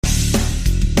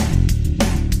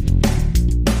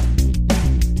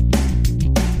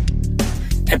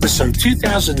episode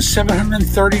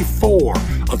 2734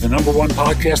 of the number one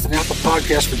podcast and Apple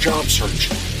Podcast for job search.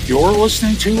 You're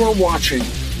listening to or watching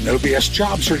No BS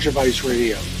Job Search Advice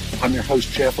Radio. I'm your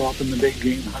host, Jeff Altman, the Big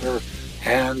Game Hunter,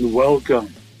 and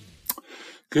welcome.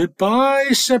 Goodbye,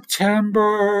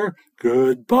 September.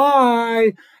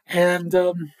 Goodbye. And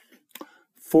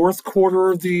fourth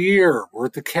quarter of the year. We're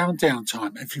at the countdown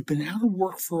time. If you've been out of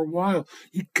work for a while,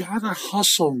 you gotta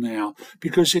hustle now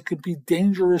because it could be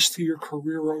dangerous to your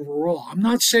career overall. I'm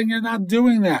not saying you're not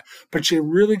doing that, but you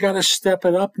really gotta step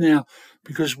it up now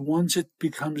because once it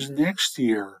becomes next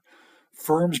year,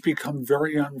 firms become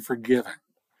very unforgiving.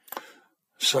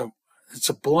 So it's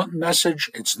a blunt message.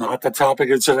 It's not the topic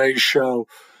of today's show,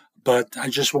 but I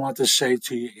just want to say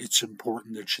to you, it's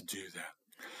important that you do that.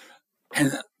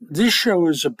 And this show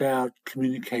is about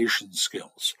communication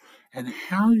skills and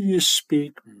how you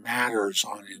speak matters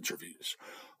on interviews.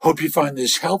 Hope you find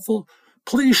this helpful.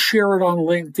 Please share it on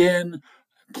LinkedIn.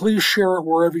 Please share it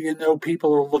wherever you know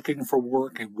people are looking for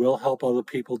work. It will help other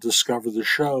people discover the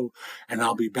show. And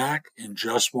I'll be back in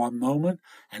just one moment,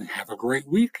 and have a great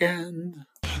weekend.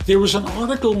 There was an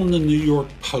article in the New York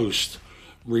Post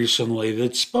recently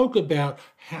that spoke about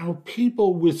how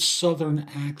people with Southern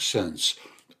accents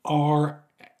are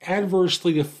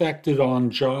adversely affected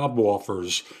on job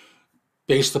offers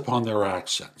based upon their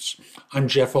accents. I'm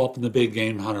Jeff Altman, the Big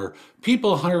Game Hunter.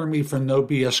 People hire me for no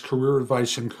BS career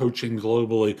advice and coaching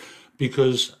globally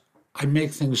because I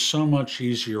make things so much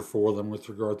easier for them with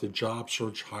regard to job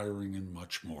search, hiring, and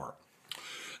much more.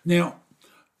 Now,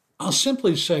 I'll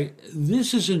simply say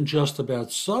this isn't just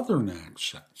about Southern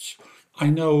accents.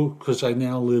 I know, because I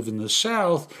now live in the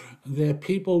South, that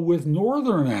people with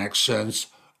Northern accents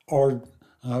or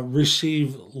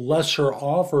receive lesser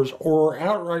offers or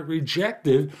outright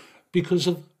rejected because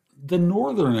of the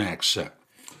Northern accent.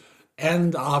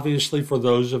 And obviously, for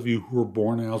those of you who are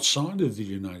born outside of the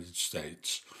United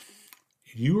States,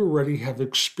 you already have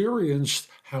experienced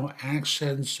how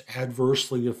accents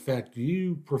adversely affect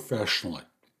you professionally.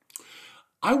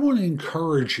 I want to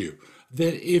encourage you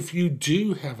that if you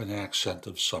do have an accent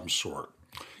of some sort,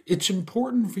 it's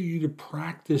important for you to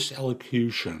practice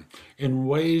elocution in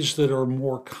ways that are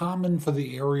more common for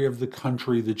the area of the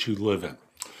country that you live in.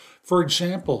 For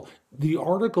example, the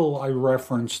article I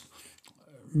referenced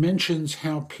mentions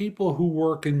how people who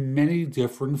work in many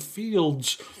different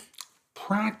fields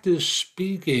practice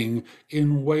speaking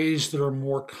in ways that are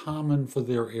more common for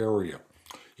their area.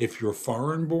 If you're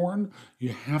foreign-born, you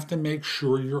have to make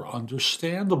sure you're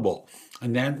understandable.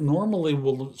 And that normally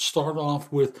will start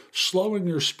off with slowing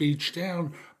your speech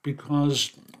down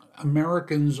because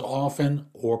Americans often,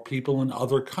 or people in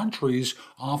other countries,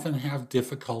 often have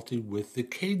difficulty with the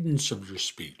cadence of your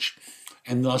speech.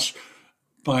 And thus,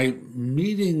 by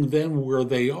meeting them where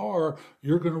they are,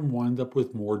 you're going to wind up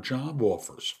with more job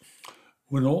offers.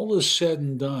 When all is said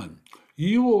and done,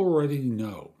 you already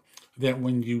know that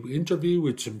when you interview,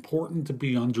 it's important to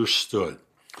be understood.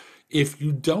 If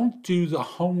you don't do the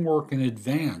homework in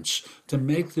advance to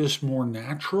make this more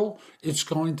natural, it's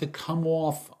going to come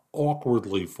off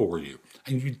awkwardly for you,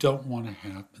 and you don't want to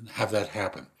have that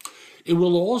happen. It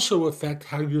will also affect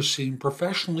how you're seen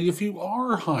professionally if you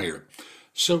are hired.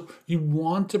 So you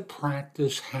want to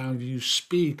practice how you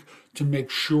speak to make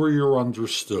sure you're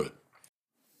understood.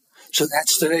 So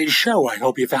that's today's show. I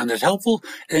hope you found it helpful,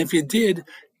 and if you did,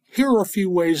 here are a few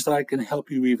ways that I can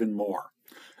help you even more.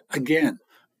 Again,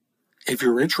 if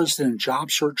you're interested in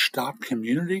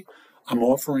JobSearch.community, I'm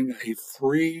offering a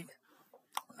free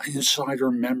insider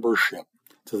membership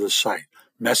to the site.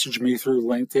 Message me through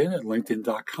LinkedIn at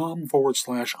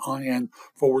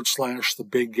linkedin.com/IN/the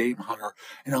Big Game Hunter,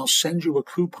 and I'll send you a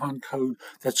coupon code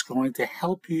that's going to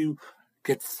help you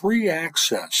get free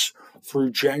access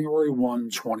through January 1,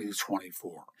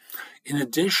 2024. In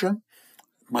addition,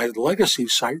 my legacy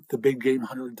site,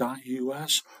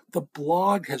 thebiggamehunter.us, the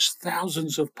blog has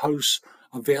thousands of posts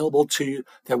available to you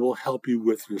that will help you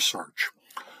with your search.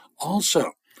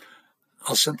 Also,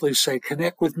 I'll simply say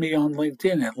connect with me on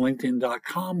LinkedIn at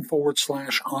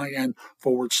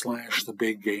linkedin.com/IN/the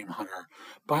Big Game Hunter.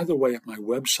 By the way, at my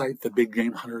website,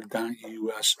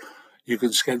 thebiggamehunter.us, you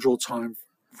can schedule time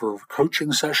for a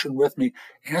coaching session with me.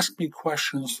 Ask me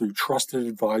questions through trusted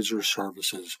advisor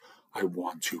services. I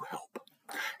want to help.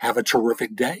 Have a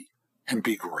terrific day and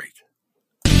be great.